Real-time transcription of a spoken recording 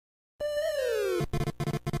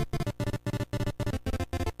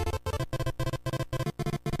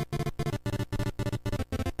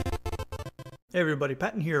Hey everybody,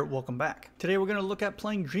 Patton here, welcome back. Today we're going to look at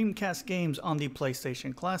playing Dreamcast games on the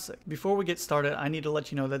PlayStation Classic. Before we get started, I need to let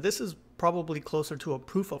you know that this is probably closer to a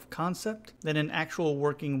proof of concept than an actual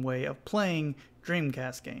working way of playing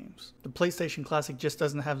Dreamcast games. The PlayStation Classic just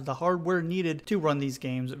doesn't have the hardware needed to run these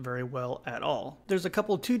games very well at all. There's a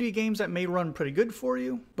couple 2D games that may run pretty good for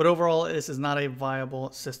you, but overall this is not a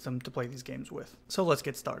viable system to play these games with. So let's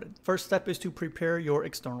get started. First step is to prepare your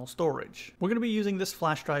external storage. We're going to be using this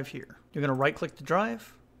flash drive here. You're going to right click the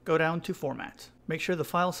drive, go down to Format. Make sure the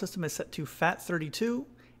file system is set to FAT32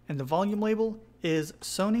 and the volume label is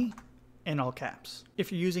Sony in all caps.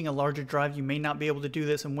 If you're using a larger drive, you may not be able to do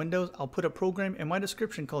this in Windows. I'll put a program in my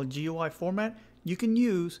description called GUI Format you can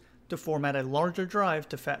use to format a larger drive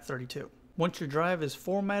to FAT32. Once your drive is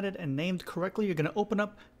formatted and named correctly, you're going to open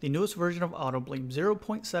up the newest version of Autobleem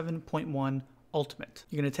 0.7.1 Ultimate.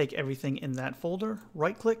 You're going to take everything in that folder,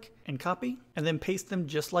 right click and copy, and then paste them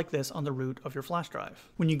just like this on the root of your flash drive.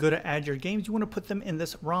 When you go to add your games, you want to put them in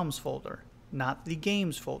this ROMs folder, not the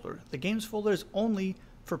games folder. The games folder is only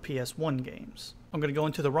for PS1 games. I'm going to go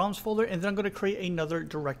into the ROMs folder and then I'm going to create another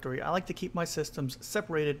directory. I like to keep my systems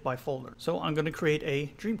separated by folder. So I'm going to create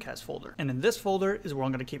a Dreamcast folder. And in this folder is where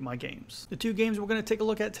I'm going to keep my games. The two games we're going to take a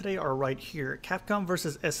look at today are right here. Capcom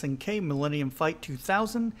vs. SNK Millennium Fight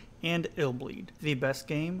 2000 and Illbleed, the best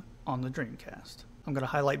game on the Dreamcast. I'm going to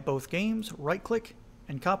highlight both games, right click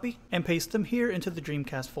and copy, and paste them here into the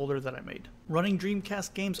Dreamcast folder that I made. Running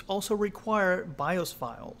Dreamcast games also require BIOS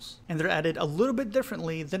files, and they're added a little bit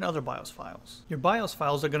differently than other BIOS files. Your BIOS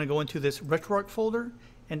files are going to go into this RetroArch folder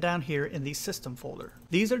and down here in the system folder.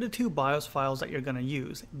 These are the two BIOS files that you're going to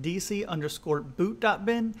use,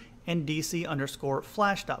 dc_boot.bin and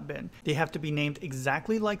dc_flash.bin. They have to be named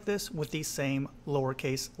exactly like this with the same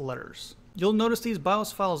lowercase letters. You'll notice these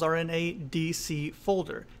BIOS files are in a DC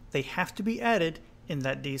folder. They have to be added in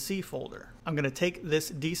that DC folder. I'm going to take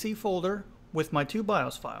this DC folder with my two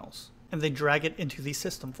BIOS files and then drag it into the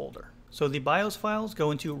system folder. So the BIOS files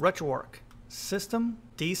go into RetroArch, System,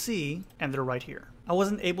 DC, and they're right here. I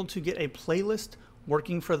wasn't able to get a playlist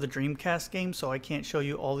working for the Dreamcast game, so I can't show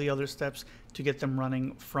you all the other steps to get them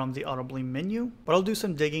running from the Autobleem menu, but I'll do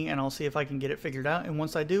some digging and I'll see if I can get it figured out, and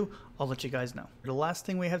once I do, I'll let you guys know. The last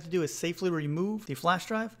thing we have to do is safely remove the flash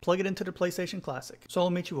drive, plug it into the PlayStation Classic. So I'll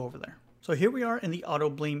meet you over there. So here we are in the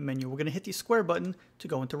Autobleem menu. We're going to hit the square button to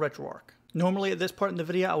go into RetroArch. Normally at this part in the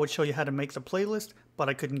video I would show you how to make the playlist, but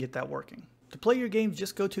I couldn't get that working. To play your games,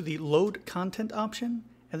 just go to the Load Content option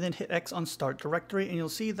and then hit X on Start Directory, and you'll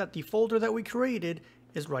see that the folder that we created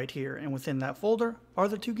is right here, and within that folder are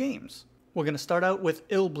the two games. We're going to start out with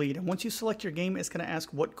Illbleed, and once you select your game, it's going to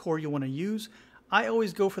ask what core you want to use. I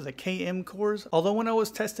always go for the KM cores, although when I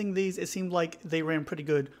was testing these, it seemed like they ran pretty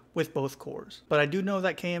good with both cores. But I do know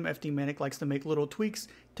that KM FD Manic likes to make little tweaks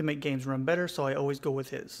to make games run better, so I always go with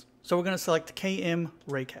his. So we're going to select KM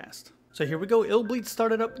Raycast. So here we go, Illbleed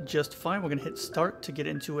started up just fine. We're going to hit start to get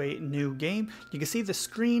into a new game. You can see the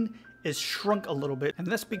screen is shrunk a little bit, and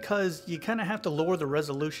that's because you kind of have to lower the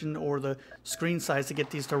resolution or the screen size to get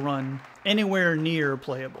these to run anywhere near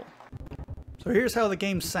playable. So here's how the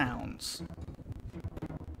game sounds.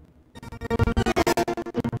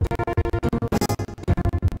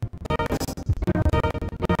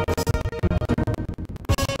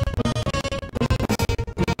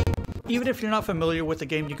 Even if you're not familiar with the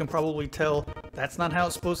game, you can probably tell that's not how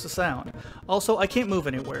it's supposed to sound. Also, I can't move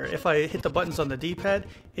anywhere. If I hit the buttons on the D-pad,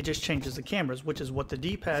 it just changes the cameras, which is what the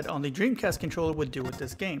D-pad on the Dreamcast controller would do with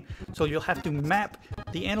this game. So you'll have to map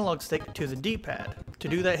the analog stick to the D-pad. To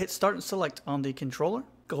do that, hit Start and Select on the controller,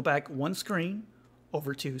 go back one screen,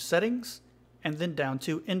 over to Settings, and then down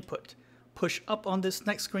to Input. Push up on this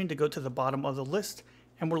next screen to go to the bottom of the list,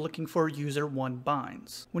 and we're looking for User 1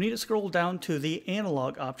 binds. We need to scroll down to the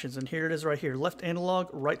analog options, and here it is right here, left analog,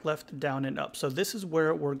 right, left, down, and up. So this is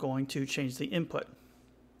where we're going to change the input.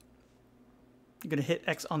 You're going to hit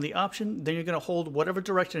X on the option, then you're going to hold whatever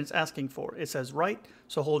direction it's asking for. It says right,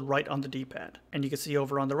 so hold right on the D-pad. And you can see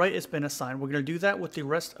over on the right it's been assigned. We're going to do that with the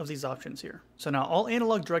rest of these options here. So now all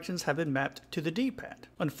analog directions have been mapped to the D-pad.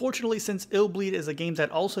 Unfortunately, since Illbleed is a game that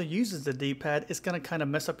also uses the D-pad, it's going to kind of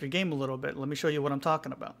mess up your game a little bit. Let me show you what I'm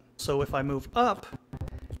talking about. So if I move up,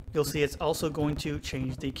 you'll see it's also going to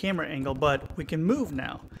change the camera angle, but we can move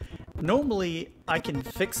now. Normally, I can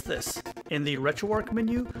fix this in the RetroArch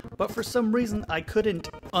menu, but for some reason I couldn't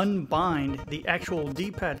unbind the actual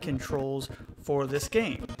D-pad controls for this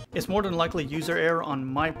game. It's more than likely user error on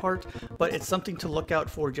my part, but it's something to look out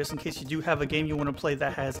for just in case you do have a game you want to play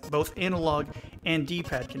that has both analog and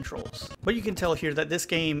D-pad controls. But you can tell here that this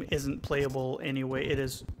game isn't playable anyway. It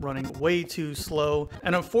is running way too slow,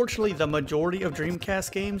 and unfortunately the majority of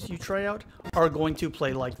Dreamcast games you try out are going to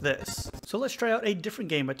play like this. So let's try out a different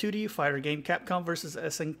game, a 2D fighter game, Capcom vs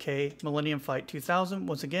SNK Millennium Fight 2000.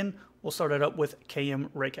 Once again, we'll start it up with KM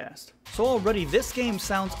Raycast. So already this game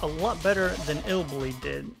sounds a lot better than Autobleem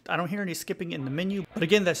did. I don't hear any skipping in the menu, but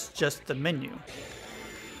again, that's just the menu.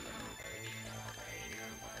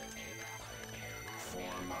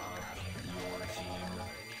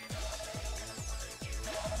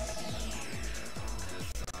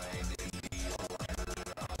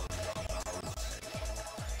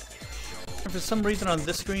 And for some reason on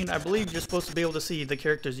this screen, I believe you're supposed to be able to see the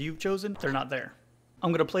characters you've chosen. They're not there.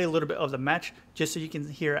 I'm going to play a little bit of the match just so you can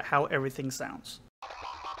hear how everything sounds.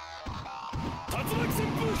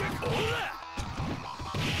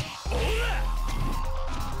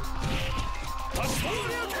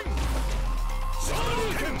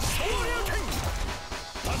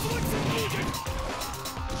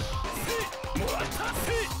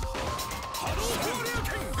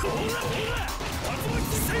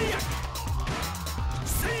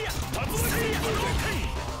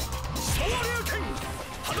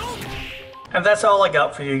 And that's all I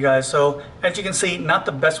got for you guys. So as you can see, not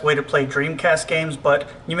the best way to play Dreamcast games, but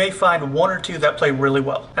you may find one or two that play really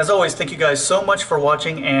well. As always, thank you guys so much for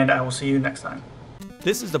watching, and I will see you next time.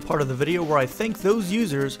 This is the part of the video where I thank those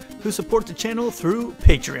users who support the channel through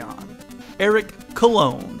Patreon. Eric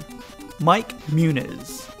Cologne, Mike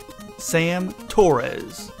Muniz, Sam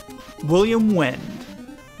Torres, William Wend,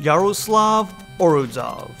 Yaroslav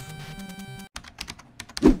Oruzov,